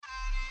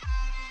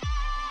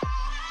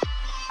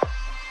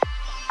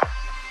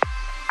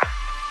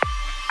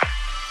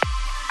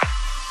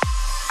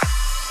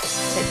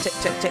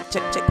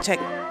Check.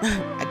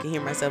 I can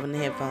hear myself in the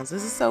headphones.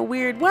 This is so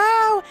weird.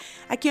 Wow.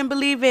 I can't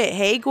believe it.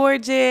 Hey,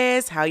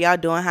 gorgeous. How y'all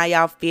doing? How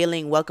y'all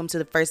feeling? Welcome to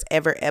the first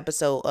ever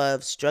episode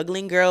of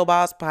Struggling Girl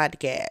Boss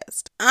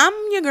Podcast. I'm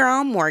your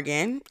girl,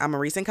 Morgan. I'm a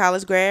recent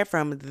college grad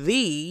from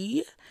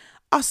the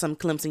awesome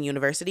Clemson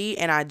University,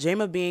 and I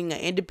dream of being an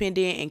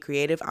independent and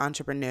creative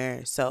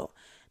entrepreneur. So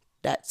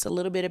that's a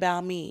little bit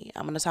about me.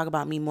 I'm going to talk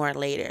about me more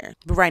later.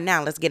 But right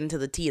now, let's get into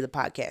the tea of the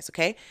podcast,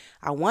 okay?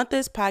 I want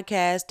this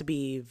podcast to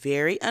be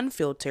very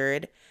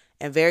unfiltered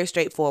and very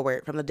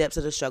straightforward from the depths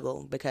of the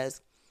struggle,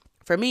 because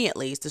for me, at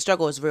least, the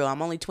struggle is real.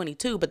 I'm only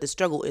 22, but the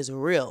struggle is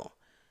real.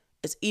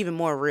 It's even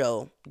more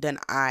real than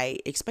I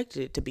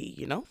expected it to be,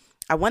 you know?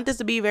 I want this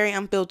to be very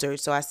unfiltered.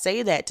 So I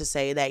say that to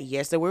say that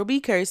yes, there will be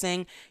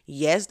cursing.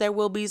 Yes, there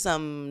will be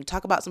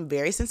talk about some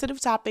very sensitive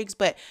topics,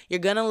 but you're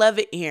going to love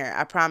it here.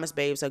 I promise,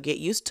 babe. So get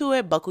used to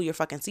it. Buckle your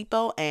fucking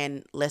seatbelt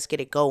and let's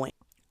get it going.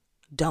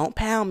 Don't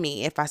pound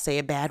me if I say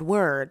a bad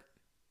word.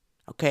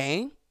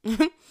 Okay?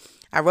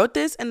 I wrote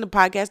this in the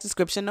podcast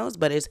description notes,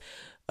 but it's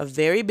a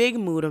very big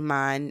mood of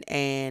mine,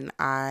 and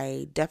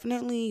I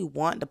definitely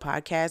want the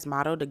podcast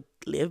motto to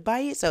live by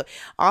it. So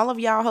all of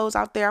y'all hoes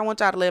out there, I want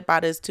y'all to live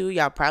by this too.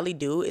 Y'all probably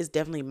do. It's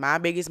definitely my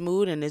biggest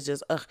mood, and it's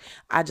just,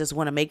 I just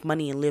want to make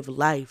money and live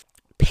life.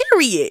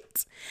 Period.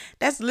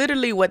 That's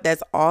literally what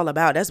that's all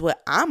about. That's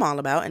what I'm all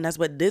about, and that's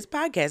what this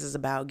podcast is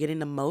about. Getting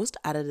the most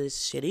out of this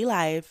shitty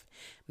life,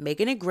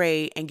 making it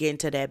great, and getting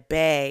to that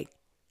bag.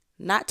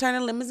 Not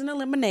turning lemons into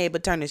lemonade,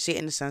 but turning shit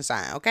into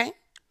sunshine, okay?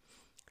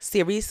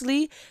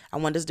 Seriously, I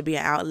want this to be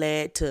an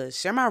outlet to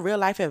share my real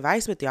life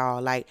advice with y'all.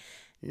 Like,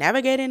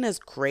 navigating this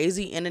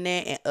crazy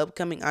internet and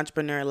upcoming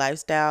entrepreneur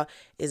lifestyle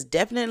is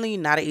definitely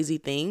not an easy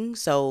thing.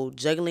 So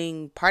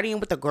juggling partying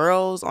with the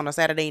girls on a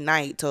Saturday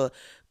night to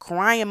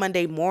crying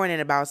Monday morning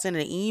about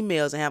sending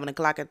emails and having to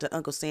clock into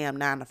Uncle Sam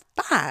 9 to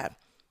 5,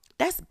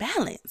 that's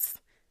balance.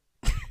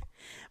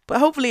 But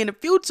hopefully in the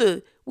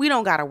future, we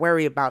don't got to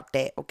worry about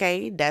that,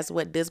 okay? That's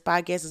what this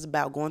podcast is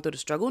about, going through the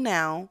struggle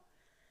now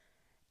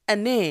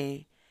and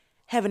then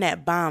having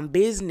that bomb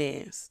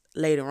business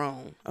later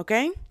on,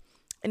 okay?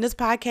 In this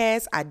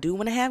podcast, I do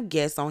want to have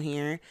guests on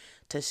here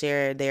to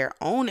share their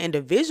own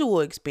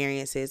individual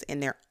experiences in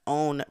their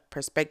own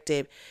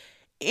perspective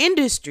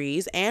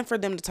industries and for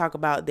them to talk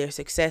about their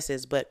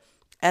successes. But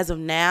as of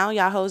now,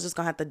 y'all hoes just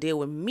gonna have to deal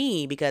with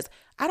me because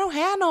I don't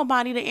have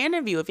nobody to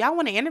interview. If y'all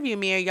want to interview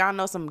me or y'all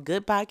know some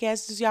good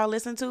podcasts y'all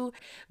listen to,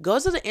 go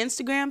to the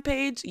Instagram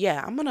page.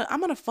 Yeah, I'm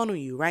gonna funnel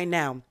you right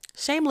now.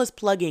 Shameless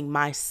plugging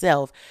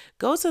myself.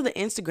 Go to the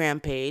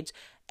Instagram page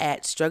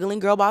at Struggling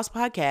Girl Boss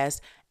Podcast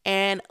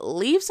and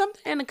leave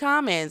something in the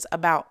comments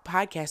about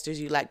podcasters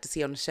you'd like to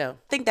see on the show.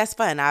 I think that's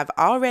fun. I've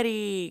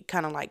already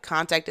kind of like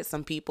contacted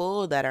some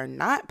people that are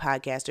not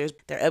podcasters.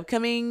 They're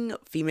upcoming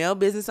female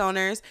business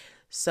owners.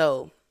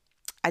 So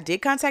I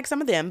did contact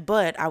some of them,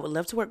 but I would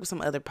love to work with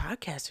some other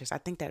podcasters. I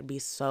think that'd be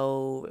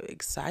so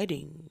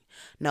exciting.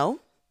 No?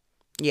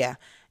 Yeah,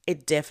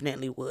 it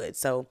definitely would.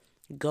 So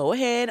go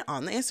ahead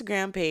on the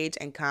Instagram page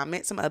and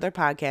comment some other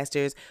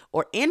podcasters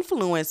or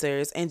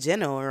influencers in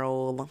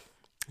general.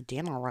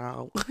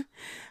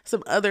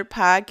 Some other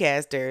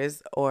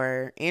podcasters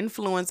or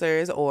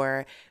influencers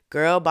or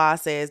girl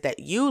bosses that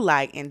you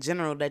like in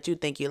general that you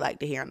think you like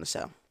to hear on the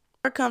show.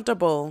 The more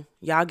comfortable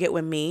y'all get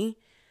with me,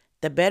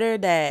 the better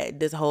that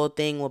this whole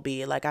thing will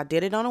be. Like, I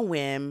did it on a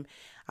whim.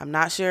 I'm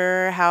not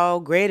sure how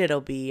great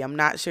it'll be. I'm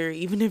not sure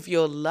even if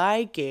you'll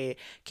like it.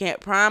 Can't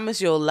promise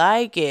you'll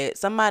like it.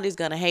 Somebody's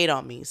going to hate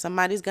on me.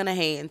 Somebody's going to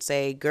hate and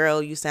say,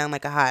 girl, you sound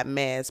like a hot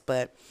mess.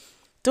 But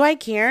do I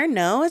care?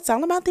 No, it's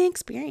all about the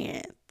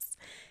experience.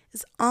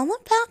 It's all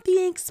about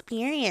the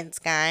experience,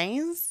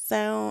 guys.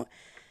 So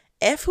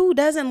F who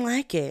doesn't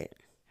like it.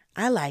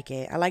 I like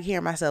it. I like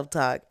hearing myself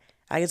talk.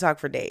 I can talk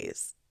for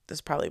days.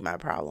 That's probably my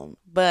problem.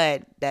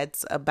 But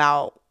that's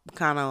about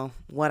kind of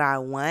what I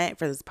want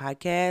for this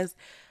podcast.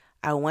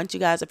 I want you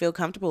guys to feel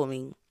comfortable with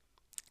me.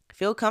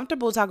 Feel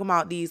comfortable talking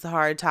about these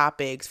hard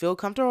topics. Feel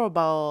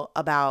comfortable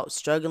about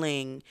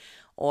struggling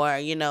or,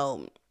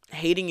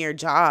 hating your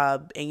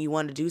job and you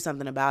want to do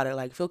something about it.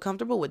 Like, feel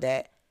comfortable with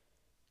that.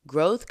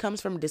 Growth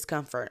comes from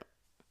discomfort.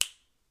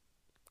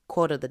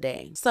 Quote of the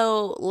day.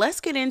 So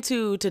let's get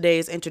into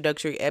today's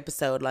introductory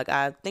episode. Like,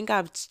 I think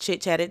I've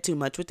chit-chatted too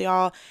much with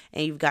y'all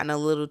and you've gotten a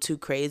little too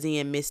crazy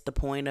and missed the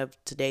point of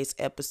today's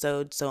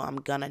episode. So I'm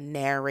gonna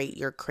narrate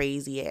your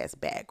crazy ass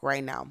back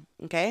right now.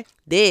 Okay?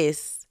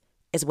 This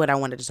is what I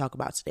wanted to talk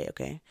about today.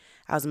 Okay?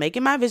 I was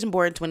making my vision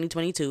board in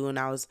 2022 and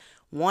I was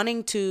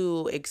wanting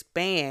to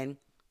expand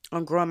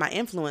on growing my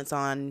influence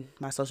on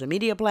my social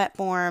media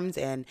platforms,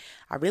 and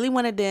I really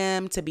wanted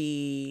them to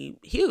be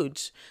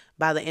huge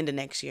by the end of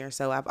next year.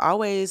 So I've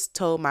always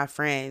told my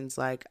friends,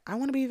 like, I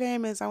want to be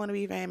famous. I want to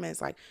be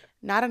famous. Like,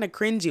 not in a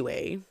cringy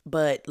way,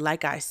 but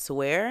like, I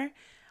swear,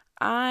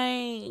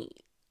 I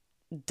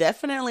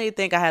definitely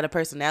think I had a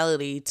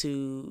personality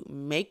to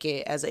make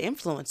it as an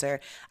influencer.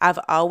 I've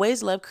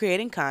always loved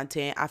creating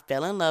content. I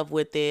fell in love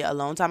with it a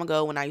long time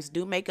ago when I used to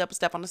do makeup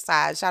stuff on the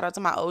side. Shout out to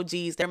my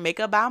OGs. They're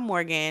Makeup by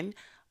Morgan.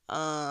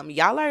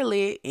 Y'all are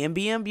lit.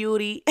 MBM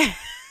Beauty.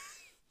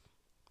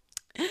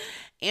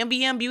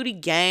 MBM Beauty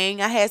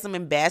gang. I had some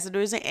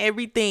ambassadors and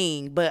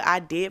everything, but I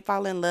did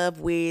fall in love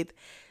with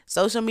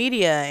social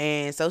media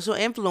and social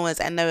influence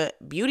and the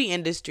beauty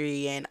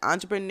industry and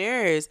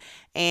entrepreneurs.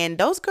 And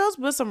those girls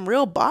were some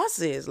real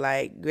bosses.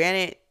 Like,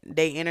 granted,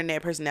 they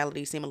internet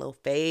personalities seem a little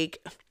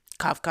fake.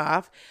 Cough,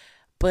 cough.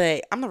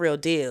 But I'm the real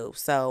deal.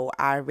 So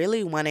I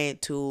really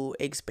wanted to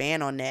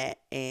expand on that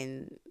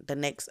in the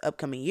next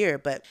upcoming year.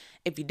 But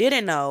if you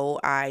didn't know,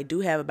 I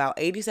do have about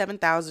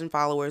 87,000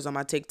 followers on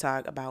my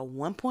TikTok, about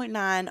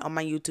 1.9 on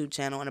my YouTube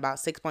channel, and about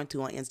 6.2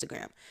 on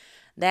Instagram.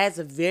 That's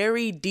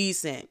very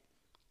decent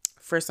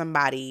for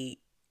somebody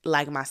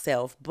like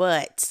myself.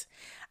 But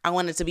I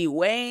want it to be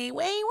way,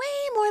 way,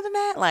 way more than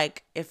that.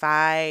 Like, if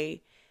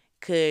I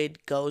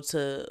could go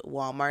to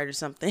Walmart or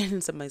something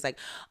and somebody's like,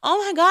 oh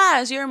my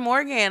gosh, you're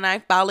Morgan, I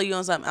follow you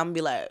on something, I'm gonna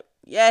be like,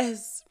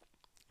 yes,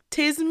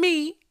 'tis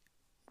me,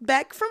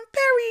 back from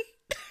Perry.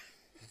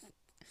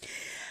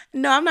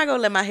 No, I'm not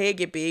gonna let my head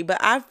get big, but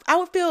I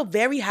would feel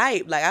very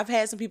hyped. Like, I've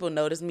had some people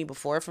notice me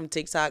before from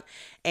TikTok,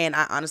 and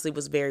I honestly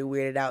was very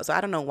weirded out. So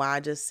I don't know why I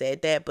just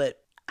said that, but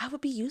I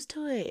would be used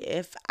to it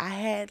if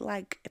I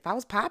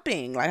was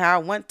popping like how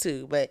I want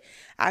to. But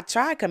I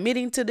tried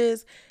committing to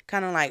this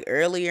kind of like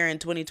earlier in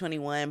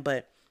 2021,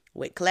 but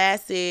with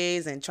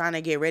classes and trying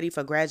to get ready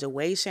for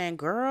graduation,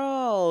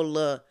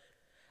 girl,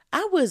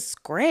 I was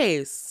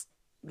stressed.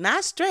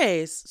 Not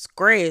stressed,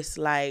 stressed,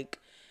 like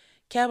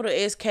capital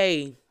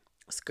SK,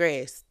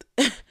 stressed.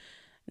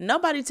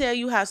 Nobody tell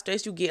you how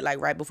stressed you get like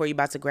right before you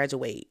about to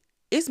graduate.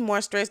 It's more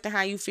stress than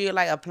how you feel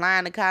like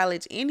applying to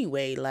college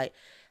anyway. Like,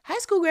 high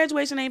school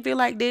graduation ain't feel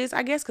like this.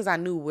 I guess because I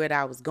knew where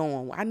I was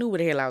going. I knew where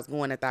the hell I was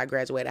going after I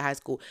graduated high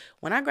school.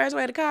 When I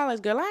graduated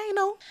college, girl, I ain't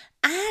know.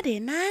 I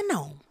did not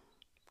know.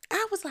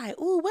 I was like,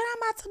 ooh, what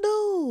I'm about to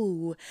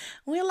do?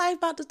 Where life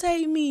about to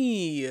take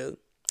me?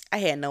 I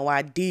had no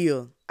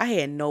idea.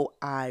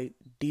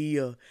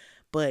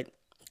 But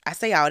I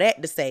say all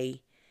that to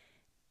say,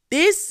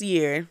 this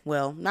year,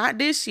 well, not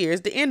this year,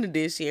 it's the end of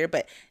this year,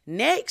 but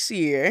next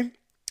year,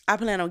 I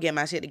plan on getting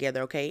my shit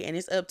together, okay? And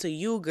it's up to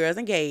you, girls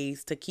and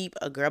gays, to keep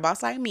a girl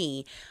boss like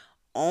me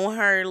on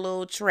her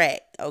little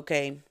track,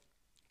 okay?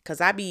 Because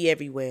I be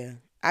everywhere.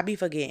 I be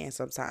forgetting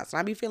sometimes. And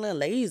I be feeling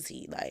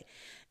lazy. Like,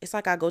 it's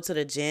like I go to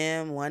the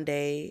gym one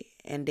day,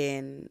 and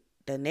then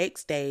the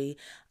next day,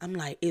 I'm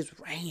like, it's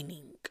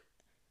raining.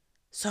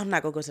 So I'm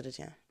not going to go to the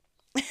gym.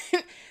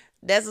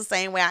 That's the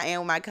same way I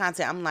am with my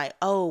content. I'm like,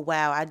 oh,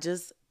 wow, I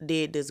just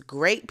did this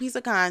great piece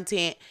of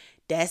content.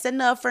 That's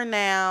enough for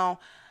now.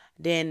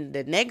 Then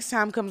the next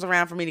time comes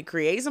around for me to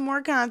create some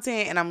more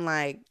content, and I'm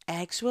like,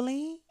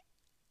 actually,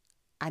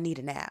 I need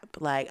a nap.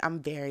 Like,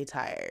 I'm very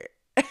tired.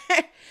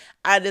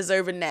 I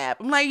deserve a nap.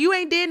 I'm like, you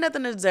ain't did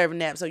nothing to deserve a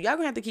nap, so y'all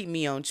gonna have to keep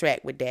me on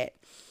track with that.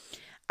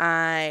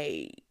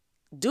 I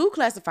do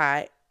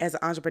classify as an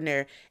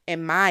entrepreneur,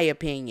 in my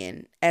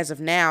opinion, as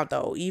of now,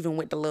 though. Even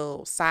with the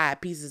little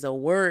side pieces of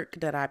work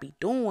that I be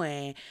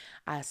doing,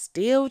 I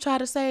still try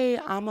to say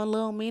I'm a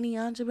little mini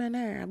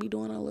entrepreneur. I be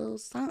doing a little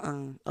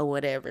something or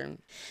whatever.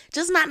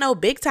 Just not no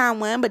big time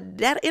one, but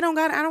I don't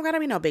gotta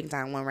be no big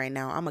time one right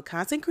now. I'm a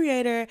content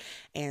creator,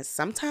 and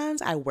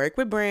sometimes I work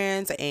with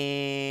brands,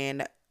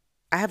 and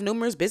I have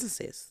numerous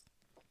businesses.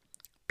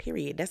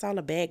 Period. That's all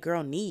a bad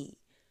girl need.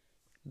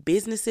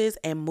 Businesses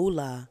and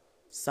moolah.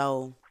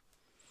 So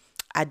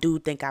I do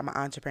think I'm an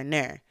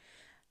entrepreneur.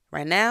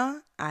 Right now,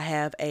 I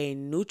have a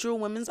neutral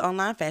women's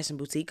online fashion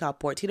boutique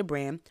called Porty the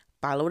Brand.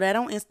 Follow that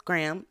on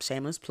Instagram,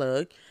 shameless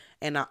plug.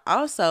 And I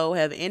also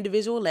have an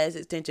individual lash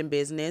extension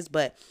business,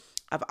 but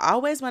I've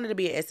always wanted to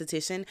be an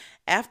esthetician.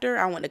 After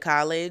I went to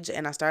college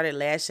and I started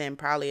lashing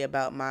probably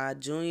about my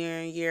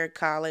senior year of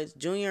college,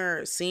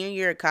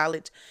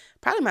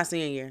 probably my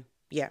senior year.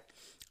 Yeah,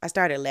 I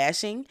started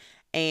lashing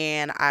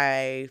and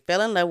I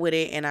fell in love with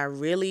it. And I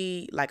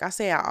really, like I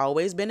say, I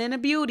always been into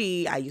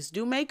beauty. I used to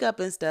do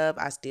makeup and stuff.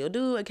 I still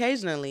do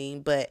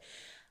occasionally, but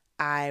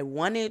I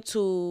wanted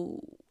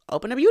to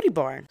open a beauty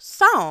bar.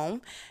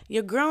 So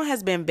your girl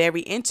has been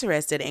very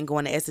interested in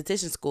going to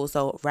esthetician school.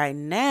 So right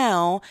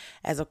now,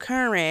 as of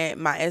current,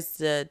 my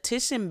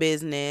esthetician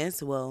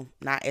business, well,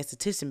 not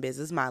esthetician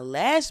business, my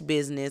lash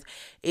business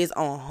is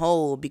on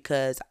hold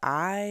because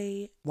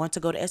I want to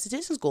go to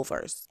esthetician school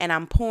first. And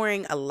I'm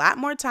pouring a lot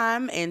more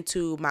time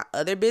into my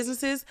other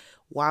businesses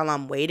while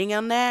I'm waiting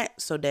on that,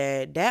 so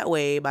that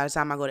way, by the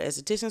time I go to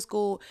esthetician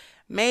school,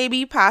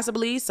 maybe,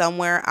 possibly,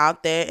 somewhere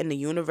out there in the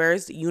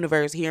universe,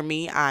 hear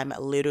me, I'm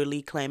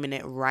literally claiming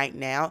it right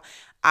now,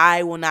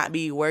 I will not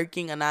be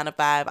working a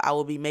 9-to-5. I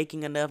will be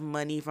making enough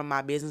money from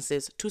my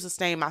businesses to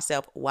sustain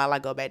myself while I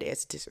go back to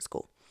esthetician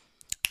school.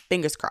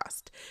 Fingers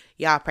crossed.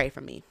 Y'all pray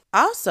for me.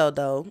 Also,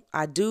 though,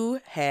 I do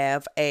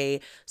have a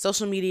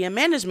social media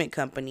management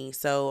company.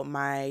 So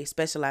my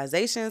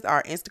specializations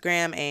are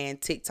Instagram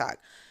and TikTok.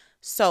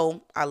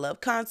 So I love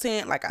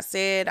content. Like I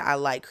said, I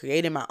like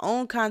creating my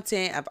own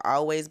content. I've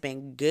always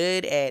been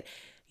good at,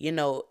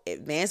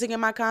 advancing in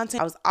my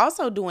content. I was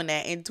also doing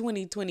that in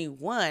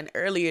 2021,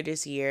 earlier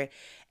this year.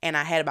 And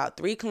I had about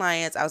 3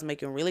 clients. I was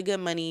making really good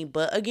money.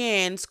 But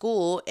again,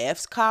 school,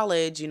 F's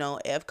college,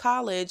 F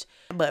college.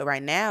 But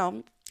right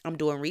now, I'm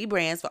doing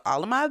rebrands for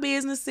all of my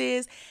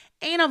businesses.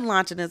 And I'm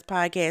launching this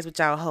podcast with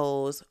y'all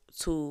hoes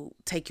to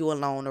take you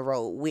along the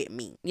road with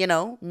me.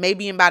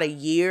 Maybe in about a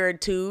year or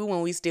 2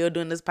 when we still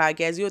doing this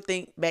podcast, you'll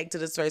think back to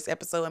this first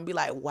episode and be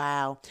like,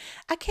 wow,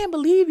 I can't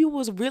believe you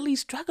was really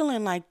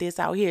struggling like this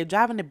out here,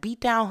 driving the beat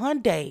down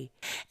Hyundai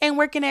and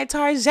working at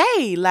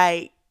Target.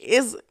 Like,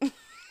 it's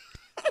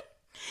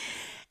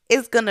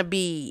going to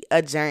be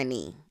a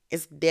journey.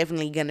 It's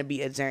definitely going to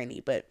be a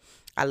journey. But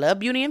I love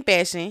beauty and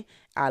fashion.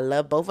 I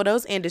love both of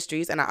those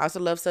industries. And I also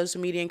love social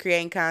media and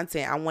creating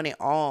content. I want it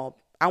all.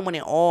 I want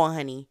it all,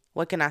 honey.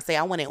 What can I say?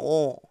 I want it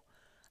all.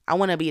 I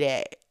want to be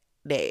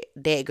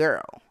that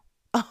girl.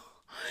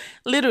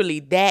 Literally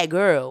that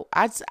girl.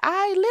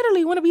 I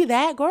literally want to be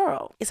that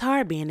girl. It's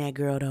hard being that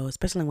girl though,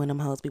 especially when them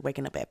hoes be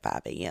waking up at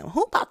 5 a.m.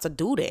 Who about to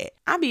do that?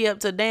 I be up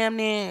to damn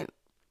near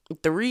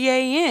 3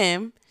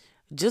 a.m.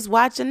 just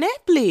watching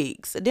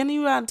Netflix. Then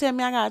you gotta tell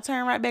me I gotta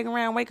turn right back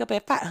around, wake up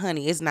at 5.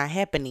 Honey, it's not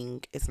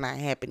happening. It's not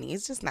happening.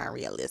 It's just not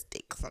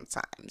realistic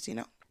sometimes,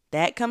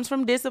 That comes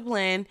from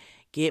discipline.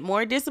 Get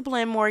more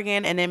discipline,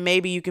 Morgan, and then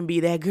maybe you can be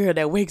that girl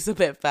that wakes up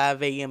at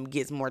 5 a.m.,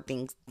 gets more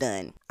things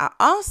done. I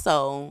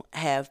also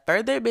have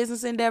further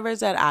business endeavors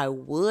that I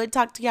would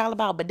talk to y'all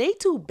about, but they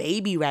too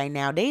baby right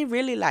now. They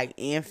really like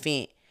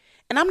infant.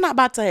 And I'm not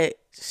about to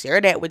share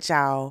that with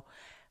y'all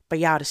for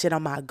y'all to shit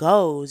on my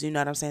goals. You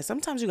know what I'm saying?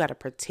 Sometimes you got to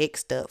protect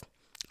stuff.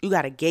 You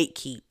got to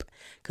gatekeep.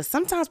 Because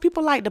sometimes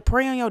people like to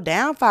prey on your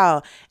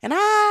downfall. And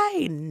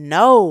I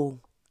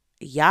know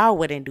y'all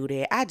wouldn't do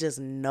that. I just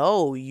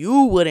know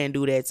you wouldn't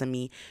do that to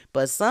me.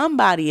 But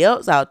somebody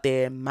else out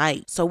there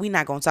might. So we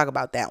not going to talk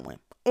about that one.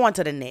 On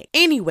to the next.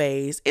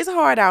 Anyways, it's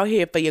hard out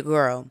here for your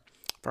girl.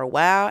 For a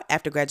while,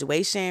 after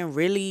graduation,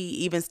 really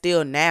even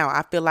still now,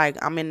 I feel like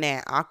I'm in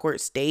that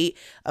awkward state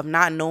of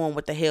not knowing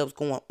what the hell's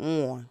going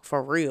on.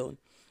 For real.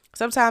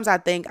 Sometimes I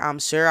think I'm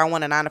sure I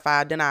want a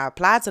 9-to-5. Then I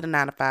apply to the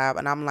 9-to-5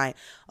 and I'm like,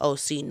 oh,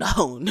 see,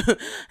 no,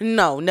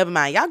 no, never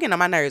mind. Y'all getting on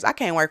my nerves. I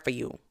can't work for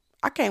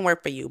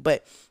you.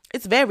 But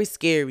it's very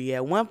scary.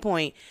 At one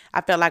point, I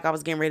felt like I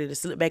was getting ready to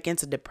slip back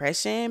into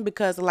depression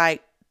because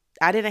like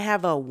I didn't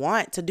have a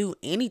want to do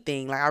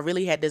anything. Like I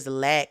really had this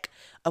lack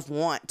of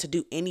want to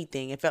do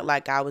anything. It felt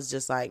like I was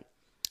just like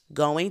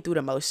going through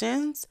the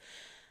motions.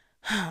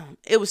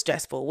 It was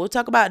stressful. We'll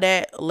talk about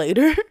that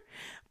later.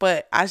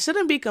 But I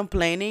shouldn't be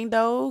complaining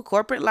though.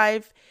 Corporate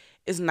life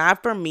is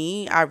not for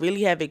me. I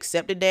really have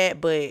accepted that,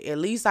 but at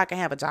least I can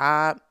have a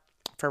job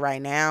for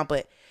right now.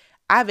 But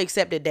I've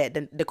accepted that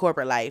the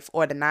corporate life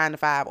or the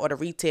 9-to-5 or the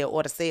retail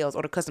or the sales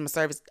or the customer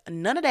service,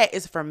 none of that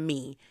is for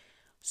me.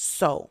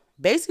 So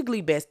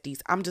basically,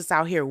 besties, I'm just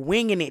out here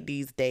winging it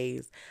these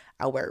days.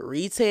 I work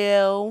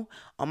retail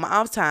on my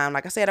off time.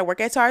 Like I said, I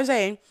work at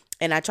Target.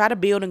 And I try to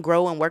build and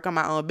grow and work on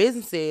my own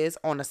businesses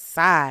on the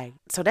side.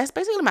 So that's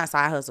basically my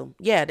side hustle.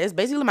 Yeah, that's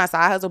basically my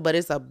side hustle, but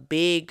it's a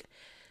big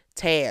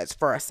task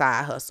for a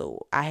side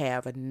hustle. I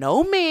have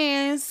no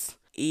mans.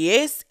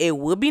 Yes, it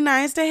would be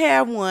nice to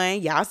have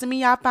one. Y'all see me,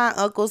 y'all find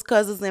uncles,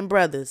 cousins, and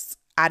brothers.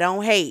 I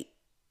don't hate.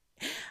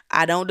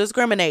 I don't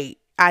discriminate.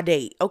 I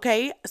date,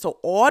 okay? So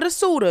all the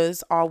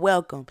suitors are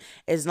welcome.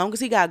 As long as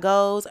he got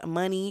goals,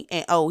 money,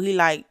 and he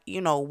like,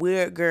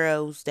 weird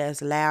girls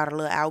that's loud, a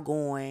little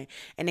outgoing,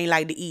 and they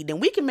like to eat,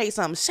 then we can make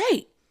something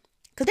shake.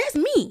 Because that's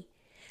me.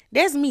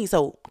 That's me.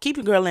 So keep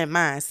your girl in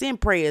mind. Send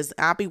prayers.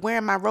 I'll be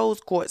wearing my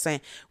rose quartz, and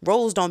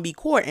rose don't be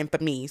courting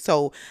for me.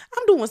 So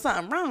I'm doing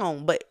something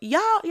wrong. But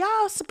y'all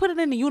put it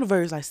in the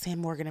universe like, send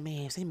Morgan a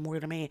man, send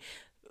Morgan a man.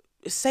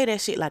 Say that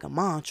shit like a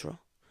mantra.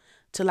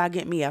 Till I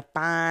get me a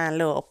fine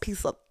little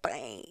piece of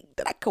thing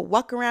that I could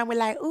walk around with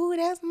like, ooh,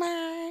 that's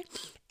mine.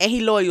 And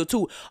he loyal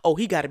too. Oh,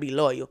 he got to be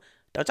loyal.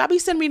 Don't y'all be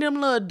sending me them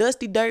little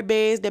dusty dirt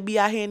bags that be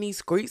out here in these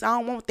streets. I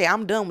don't want that.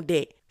 I'm done with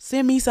that.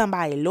 Send me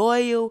somebody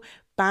loyal,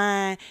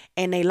 fine,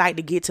 and they like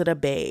to get to the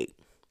bag.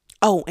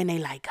 Oh, and they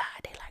like God.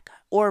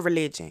 Or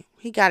religion.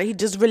 He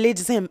just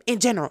religious him in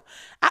general.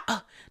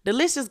 The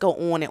list just go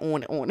on and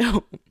on and on and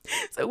on.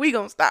 So we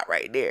gonna stop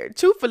right there.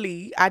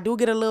 Truthfully, I do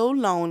get a little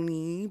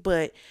lonely,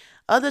 but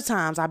other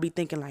times I be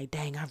thinking like,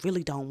 dang, I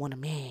really don't want a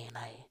man.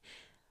 Like,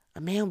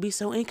 a man would be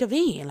so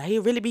inconvenient. Like, he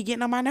really be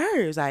getting on my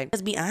nerves. Like,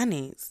 let's be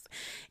honest.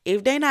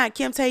 If they not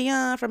Kim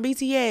Taehyung from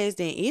BTS,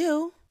 then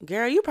ew.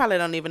 Girl, you probably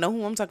don't even know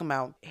who I'm talking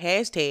about.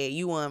 Hashtag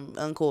you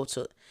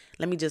uncultured.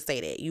 Let me just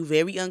say that. You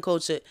very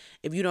uncultured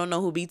if you don't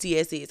know who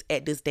BTS is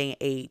at this day and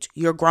age.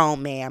 You're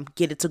grown, ma'am.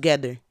 Get it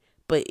together.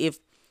 But if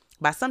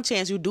by some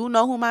chance you do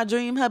know who my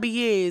dream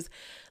hubby is,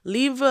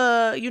 leave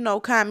a,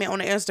 comment on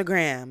the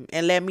Instagram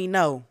and let me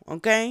know,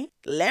 okay?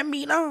 Let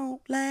me know.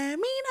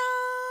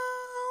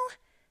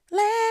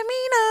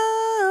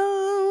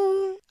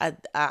 I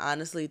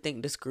honestly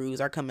think the screws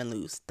are coming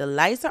loose. The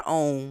lights are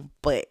on,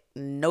 but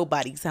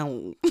nobody's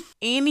home.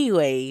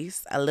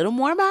 Anyways, a little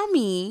more about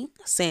me,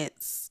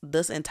 since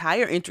this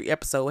entire entry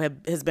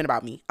episode has been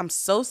about me. I'm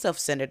so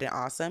self-centered and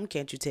awesome,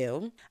 can't you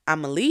tell?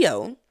 I'm a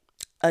Leo.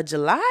 A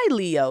July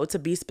Leo, to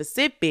be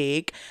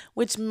specific,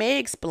 which may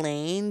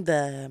explain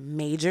the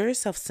major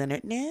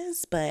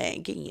self-centeredness,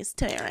 but get used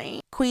to it,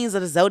 right? Queens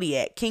of the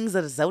Zodiac, Kings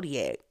of the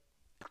Zodiac.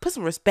 Put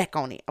some respect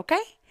on it,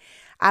 okay?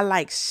 I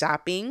like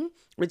shopping,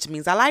 which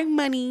means I like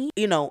money.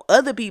 You know,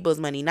 other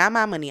people's money, not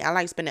my money. I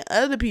like spending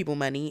other people's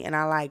money, and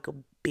I like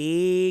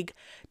big,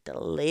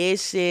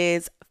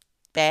 delicious,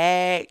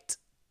 fat,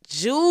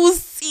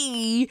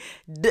 juicy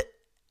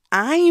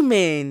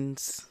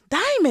diamonds.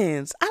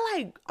 Diamonds.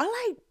 I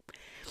like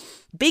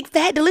big,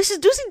 fat, delicious,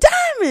 juicy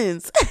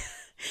diamonds.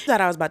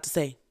 Thought I was about to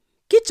say,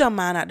 get your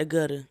mind out the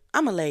gutter.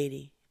 I'm a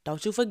lady.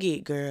 Don't you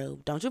forget, girl.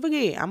 Don't you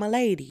forget, I'm a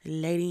lady.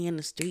 Lady in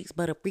the streets,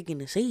 but a freak in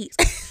the sheets.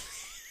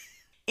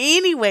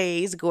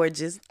 Anyways,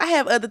 gorgeous, I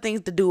have other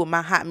things to do with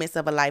my hot mess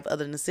of a life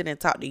other than sit and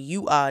talk to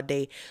you all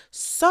day.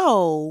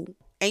 So,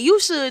 and you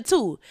should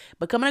too.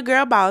 Becoming a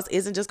girl boss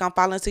isn't just gonna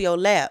fall into your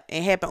lap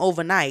and happen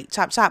overnight.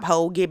 Chop, chop,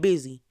 hoe, get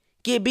busy.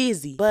 Get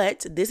busy.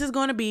 But this is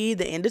going to be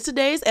the end of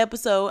today's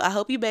episode. I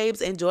hope you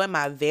babes enjoyed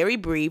my very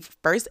brief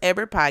first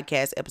ever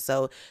podcast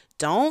episode.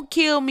 Don't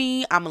kill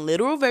me. I'm a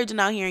literal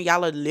virgin out here, and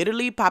y'all are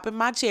literally popping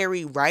my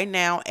cherry right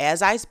now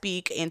as I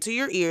speak into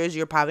your ears.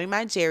 You're popping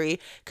my cherry.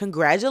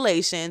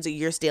 Congratulations.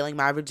 You're stealing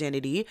my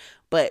virginity.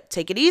 But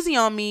take it easy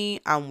on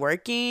me. I'm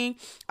working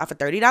off a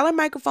 $30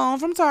 microphone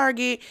from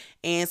Target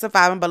and some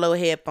 5 and below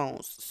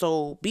headphones.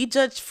 So be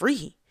judge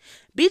free.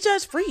 Be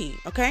judge free,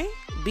 okay?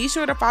 Be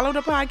sure to follow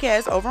the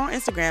podcast over on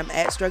Instagram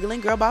at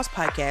Struggling Girl Boss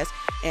Podcast,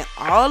 and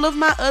all of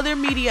my other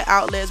media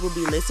outlets will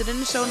be listed in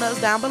the show notes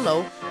down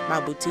below.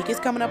 My boutique is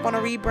coming up on a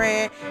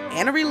rebrand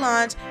and a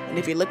relaunch, and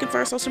if you're looking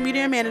for a social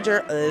media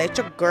manager, let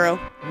your girl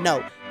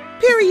know.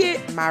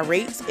 Period. My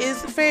rates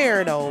is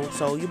fair though,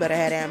 so you better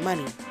have that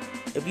money.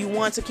 If you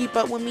want to keep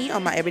up with me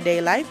on my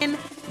everyday life, and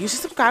you should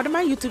subscribe to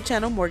my YouTube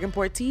channel, Morgan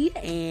Porty,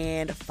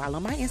 and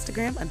follow my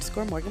Instagram,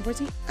 _Morgan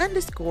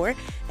Porty_.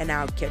 And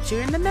I'll catch you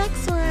in the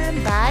next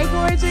one. Bye,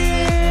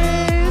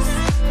 gorgeous.